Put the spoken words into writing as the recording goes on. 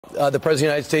The President of the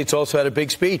United States also had a big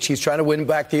speech. He's trying to win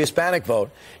back the Hispanic vote.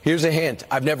 Here's a hint.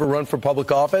 I've never run for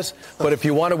public office, but if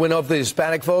you want to win over the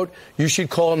Hispanic vote, you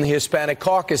should call them the Hispanic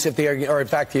caucus if they are in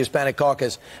fact, the Hispanic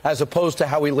caucus, as opposed to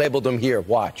how we labeled them here.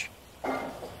 Watch.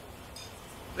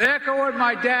 They echo what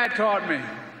my dad taught me,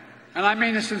 and I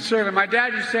mean this sincerely. My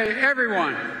dad used to say,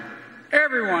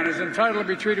 everyone is entitled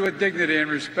to be treated with dignity and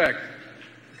respect.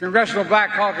 The Congressional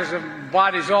Black Caucus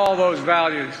embodies all those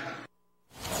values.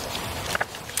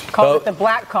 Call it the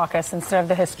Black Caucus instead of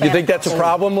the Hispanic. You think that's a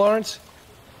problem, Lawrence?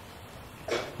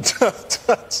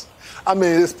 I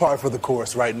mean, it's par for the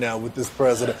course right now with this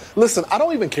president. Listen, I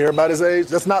don't even care about his age.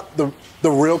 That's not the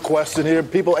real question here.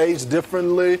 People age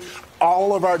differently.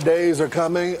 All of our days are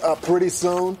coming up pretty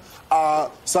soon.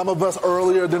 Some of us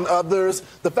earlier than others.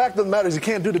 The fact of the matter is he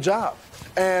can't do the job.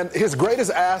 And his greatest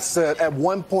asset at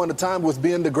one point in time was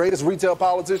being the greatest retail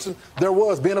politician there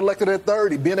was, being elected at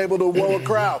 30, being able to woo a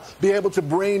crowd, be able to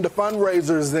bring the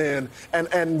fundraisers in,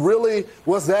 and really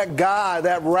was that guy,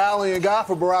 that rallying guy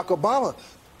for Barack Obama.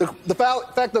 The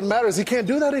fact of the matter is he can't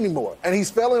do that anymore. And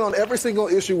he's failing on every single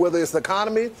issue, whether it's the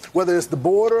economy, whether it's the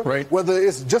border, whether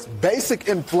it's just basic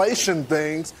inflation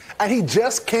things. And he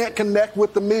just can't connect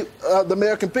with the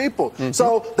American people. Mm-hmm.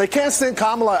 So they can't send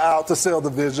Kamala out to sell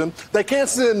the vision. They can't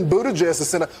send Buttigieg to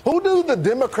send. Who do the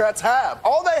Democrats have?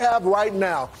 All they have right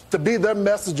now to be their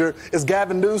messenger is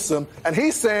Gavin Newsom. And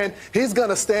he's saying he's going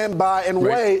to stand by and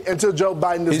wait until Joe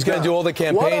Biden is He's going to do all the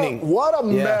campaigning. What a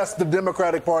mess the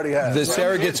Democratic Party has. The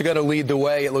surrogates are going to lead the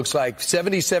way, it looks like.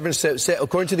 77%,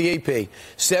 according to the AP,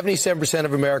 77%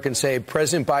 of Americans say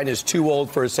President Biden is too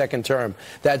old for a second term.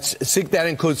 That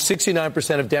includes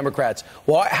 69% of Democrats.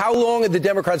 Well, how long are the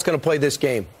Democrats going to play this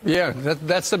game? Yeah,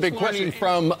 that's the big question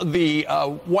from the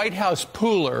White House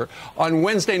pooler on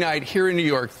Wednesday night here in New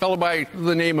York, a fellow by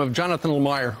the name of Jonathan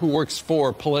Lemire, who works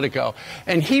for Politico.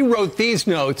 And he wrote these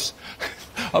notes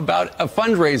about a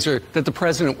fundraiser that the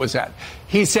president was at.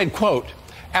 He said, quote,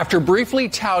 after briefly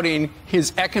touting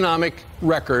his economic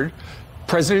record,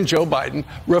 President Joe Biden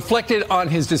reflected on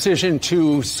his decision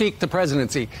to seek the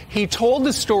presidency. He told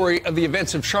the story of the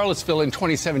events of Charlottesville in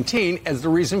 2017 as the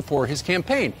reason for his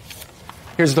campaign.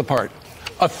 Here's the part.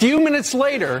 A few minutes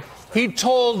later, he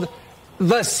told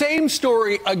the same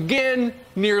story again,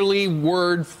 nearly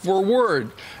word for word.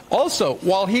 Also,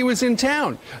 while he was in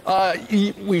town,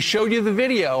 we showed you the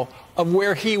video of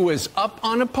where he was up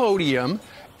on a podium.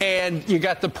 And you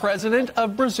got the president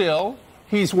of Brazil.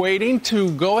 He's waiting to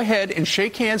go ahead and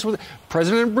shake hands with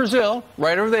President of Brazil,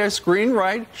 right over there, screen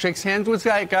right, shakes hands with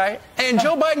that guy, and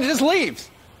Joe Biden just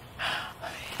leaves.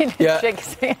 He didn't shake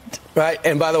his hand. Right,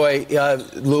 and by the way,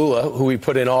 Lula, who we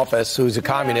put in office, who's a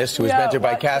communist, who was mentored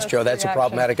by Castro, that's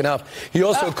problematic enough. He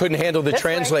also couldn't handle the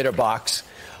translator box.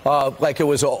 Like it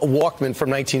was a Walkman from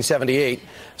 1978.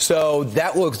 So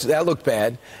that looked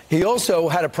bad. He also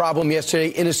had a problem yesterday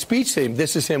in a speech to him.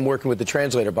 This is him working with the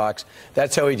translator box.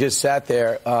 That's how he just sat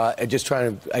there and just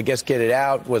trying to, I guess, get it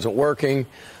out. Wasn't working.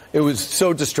 It was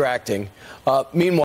so distracting. Meanwhile,